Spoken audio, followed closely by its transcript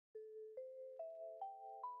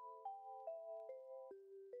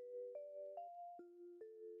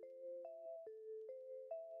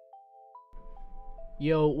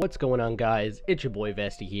Yo, what's going on, guys? It's your boy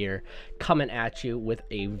Vesty here, coming at you with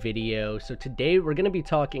a video. So today we're going to be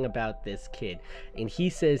talking about this kid, and he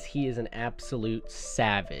says he is an absolute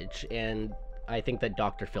savage, and I think that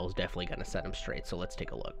Dr. Phil's definitely going to set him straight, so let's take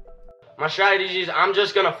a look. My strategy is I'm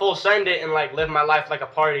just going to full send it and live my life like a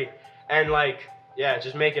party, and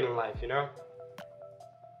just make it in life, you know?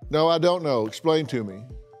 No, I don't know. Explain to me.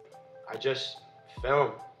 I just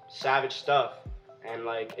film savage stuff, and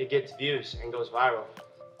it gets views and goes viral.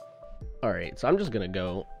 Alright, so I'm just gonna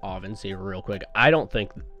go off and say real quick, I don't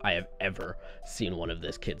think I have ever seen one of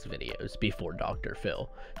this kid's videos before Dr. Phil.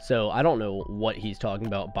 So I don't know what he's talking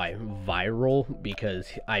about by viral, because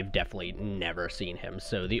I've definitely never seen him.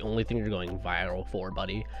 So the only thing you're going viral for,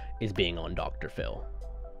 buddy, is being on Dr. Phil.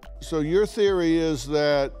 So your theory is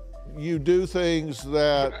that you do things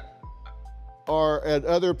that are at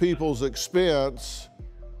other people's expense,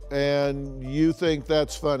 and you think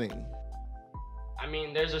that's funny? I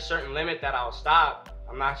mean, there's a certain limit that I'll stop.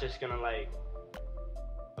 I'm not just gonna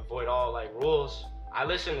avoid all rules. I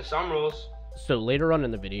listen to some rules. So later on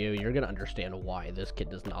in the video, you're gonna understand why this kid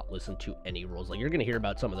does not listen to any rules. You're gonna hear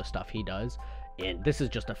about some of the stuff he does, and this is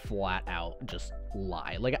just a flat out just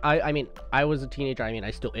lie. I mean, I was a teenager. I mean,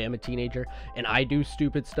 I still am a teenager, and I do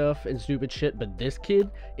stupid stuff and stupid shit, but this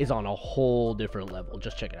kid is on a whole different level.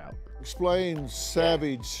 Just check it out. Explain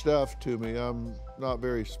savage stuff to me. I'm not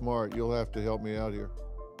very smart. You'll have to help me out here.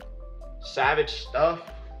 Savage stuff?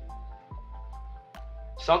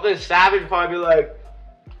 Something savage would probably be like,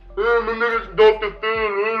 hey, my nigga's Dr.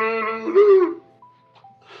 Phil.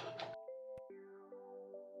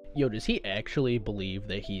 Yo, does he actually believe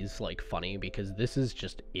that he's funny? Because this is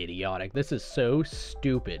just idiotic. This is so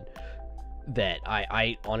stupid that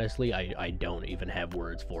I honestly don't even have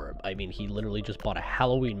words for him. I mean, he literally just bought a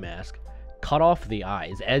Halloween mask, cut off the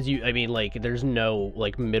eyes, there's no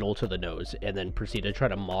middle to the nose, and then proceed to try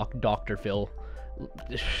to mock Dr. Phil.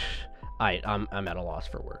 I'm at a loss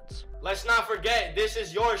for words. Let's not forget, this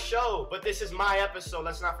is your show, but this is my episode.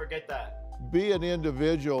 Let's not forget that. Be an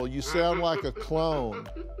individual. You sound like a clone.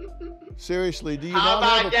 Seriously, do you How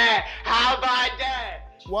not about that? How about that?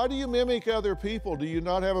 Why do you mimic other people? Do you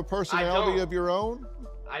not have a personality of your own?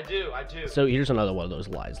 I do. So here's another one of those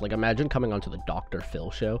lies. Imagine coming onto the Dr. Phil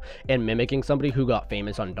show and mimicking somebody who got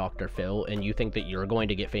famous on Dr. Phil, and you think that you're going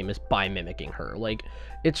to get famous by mimicking her.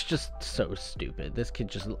 It's just so stupid. This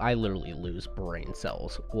kid I literally lose brain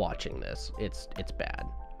cells watching this. It's bad.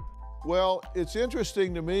 Well, it's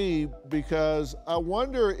interesting to me because I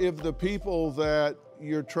wonder if the people that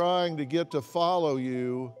you're trying to get to follow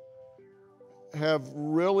you have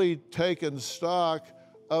really taken stock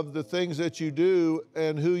of the things that you do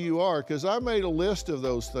and who you are. Because I made a list of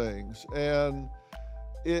those things, and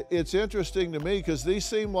it's interesting to me because these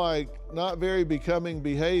seem like not very becoming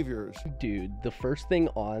behaviors. Dude, the first thing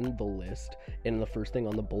on the list and the first thing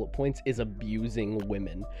on the bullet points is abusing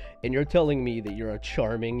women. And you're telling me that you're a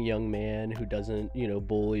charming young man who doesn't,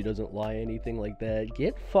 bully, doesn't lie, anything like that.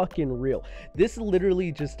 Get fucking real. This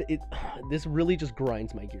literally this really just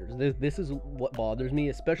grinds my gears. This is what bothers me,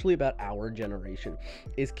 especially about our generation,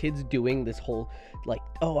 is kids doing this whole,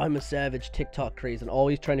 oh, I'm a savage TikTok craze and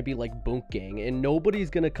always trying to be like Boonk Gang, and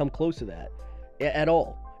nobody's gonna come close to that at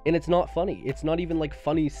all. And it's not funny. It's not even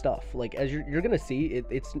funny stuff. As you're gonna see,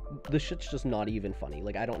 the shit's just not even funny.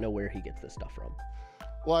 I don't know where he gets this stuff from.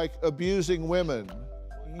 Abusing women.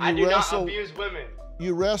 I do not abuse women.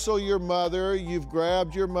 You wrestle your mother. You've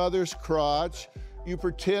grabbed your mother's crotch. You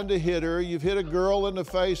pretend to hit her. You've hit a girl in the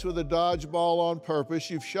face with a dodgeball on purpose.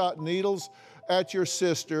 You've shot needles at your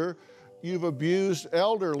sister. You've abused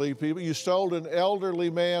elderly people. You stole an elderly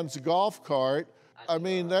man's golf cart. I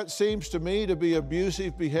mean, that seems to me to be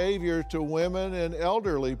abusive behavior to women and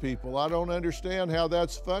elderly people. I don't understand how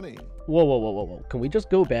that's funny. Whoa. Can we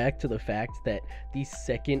just go back to the fact that the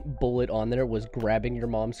second bullet on there was grabbing your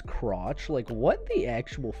mom's crotch? What the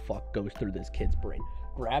actual fuck goes through this kid's brain?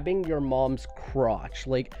 Grabbing your mom's crotch.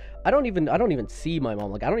 I don't even see my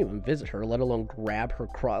mom. I don't even visit her, let alone grab her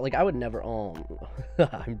crotch. I would never,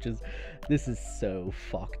 this is so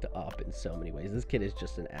fucked up in so many ways. This kid is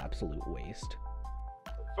just an absolute waste.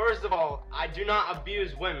 First of all, I do not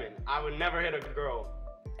abuse women. I would never hit a girl.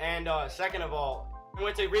 And second of all, I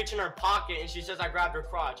went to reach in her pocket and she says I grabbed her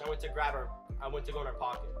crotch. I went to go in her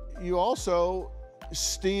pocket. You also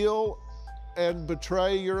steal and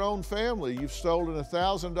betray your own family. You've stolen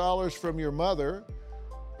 $1,000 from your mother.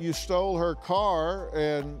 You stole her car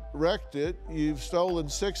and wrecked it. You've stolen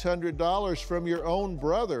 $600 from your own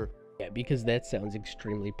brother. Yeah, because that sounds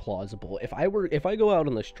extremely plausible. If I go out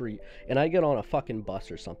on the street and I get on a fucking bus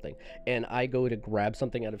or something and I go to grab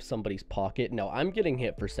something out of somebody's pocket, no, I'm getting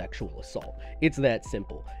hit for sexual assault. It's that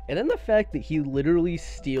simple. And then the fact that he literally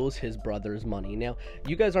steals his brother's money. Now,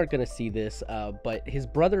 you guys aren't gonna see this, but his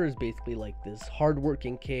brother is basically like this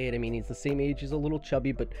hardworking kid. I mean, he's the same age, he's a little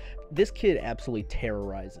chubby, but this kid absolutely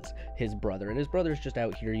terrorizes his brother. And his brother's just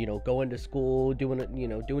out here, you know, going to school,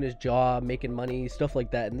 doing his job, making money, stuff like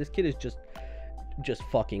that. And this kid is just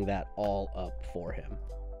fucking that all up for him.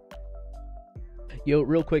 Yo,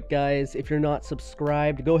 real quick guys, if you're not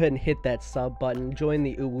subscribed, go ahead and hit that sub button, join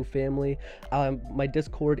the Uwu family. My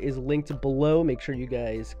Discord is linked below. Make sure you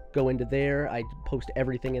guys go into there. I post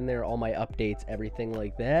everything in there, all my updates, everything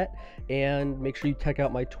like that. And make sure you check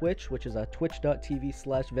out my Twitch, which is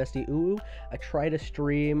twitch.tv/VestiUwu. I try to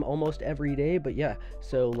stream almost every day, but yeah,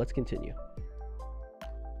 so let's continue.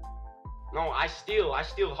 No, I steal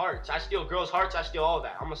hearts. I steal girls' hearts. I steal all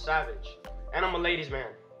that. I'm a savage. And I'm a ladies' man.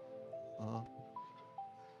 Uh-huh.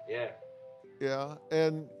 Yeah. Yeah,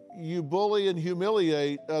 and you bully and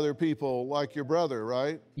humiliate other people like your brother,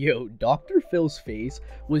 right? Yo, Dr. Phil's face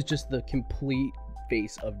was just the complete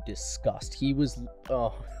face of disgust. He was,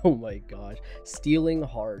 oh my gosh, stealing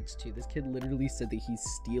hearts too. This kid literally said that he's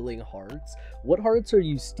stealing hearts. What hearts are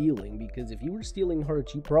you stealing? Because if you were stealing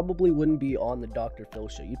hearts, you probably wouldn't be on the Dr. Phil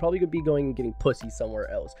show. You'd probably be going and getting pussy somewhere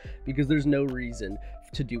else, because there's no reason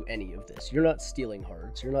to do any of this. You're not stealing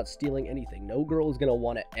hearts. You're not stealing anything. No girl is gonna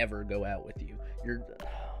want to ever go out with you. You're,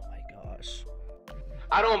 oh my gosh.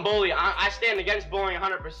 I don't bully. I stand against bullying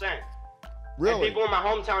 100%. Really? And people in my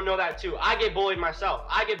hometown know that too. I get bullied myself.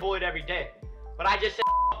 I get bullied every day. But I just say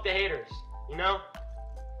f the haters, you know?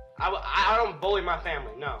 I don't bully my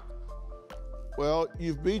family, no. Well,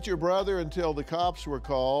 you've beat your brother until the cops were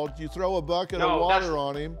called. You throw a bucket No, of water that's-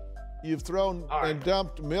 on him. You've thrown All right. and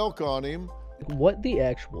dumped milk on him. What the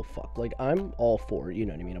actual fuck? Like, I'm all for, you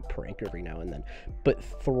know what I mean, a prank every now and then, but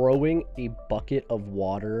throwing a bucket of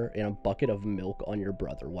water and a bucket of milk on your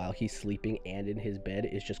brother while he's sleeping and in his bed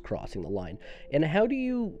is just crossing the line. And how do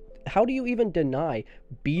you even deny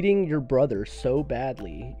beating your brother so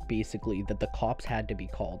badly, basically, that the cops had to be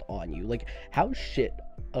called on you? Like, how shit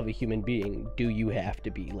of a human being do you have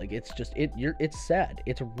to be? Like, it's just, it's sad.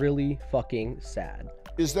 It's really fucking sad.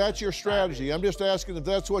 Is that your strategy? I'm just asking if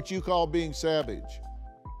that's what you call being savage.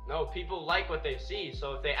 No, people like what they see.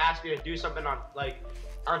 So if they ask me to do something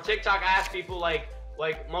on TikTok, I ask people like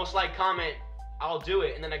most like comment, I'll do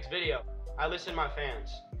it in the next video. I listen to my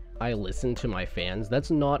fans. I listen to my fans.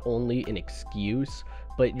 That's not only an excuse,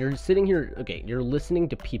 but you're sitting here, okay, you're listening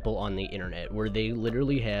to people on the internet where they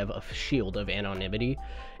literally have a shield of anonymity,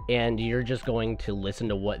 and you're just going to listen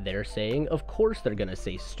to what they're saying. Of course they're gonna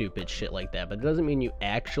say stupid shit like that, but it doesn't mean you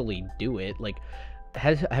actually do it. Like,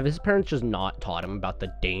 have his parents just not taught him about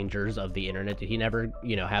the dangers of the internet? Did he never,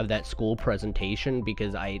 you know, have that school presentation?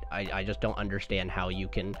 Because I just don't understand how you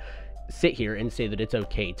can sit here and say that it's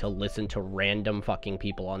okay to listen to random fucking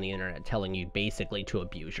people on the internet telling you basically to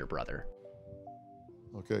abuse your brother.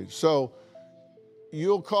 Okay, so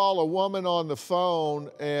you'll call a woman on the phone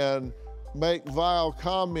and make vile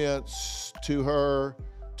comments to her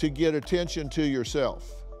to get attention to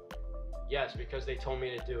yourself. Yes, because they told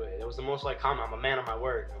me to do it. It was the most like comment. I'm a man of my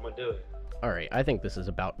word. I'm gonna do it. Alright, I think this is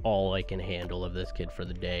about all I can handle of this kid for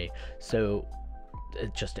the day. So,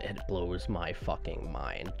 it blows my fucking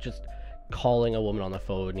mind. Just calling a woman on the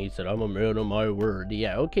phone, and he said, I'm a man of my word.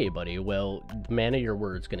 Yeah, okay, buddy. Well, the man of your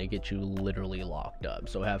word's gonna get you literally locked up,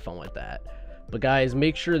 so have fun with that. But guys,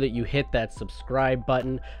 make sure that you hit that subscribe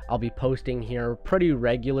button. I'll be posting here pretty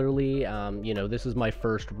regularly. You know, this is my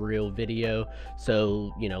first real video,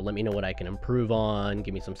 so, you know, let me know what I can improve on.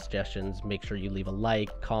 Give me some suggestions. Make sure you leave a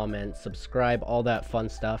like, comment, subscribe, all that fun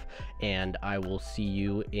stuff, and I will see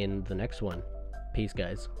you in the next one. Peace,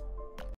 guys.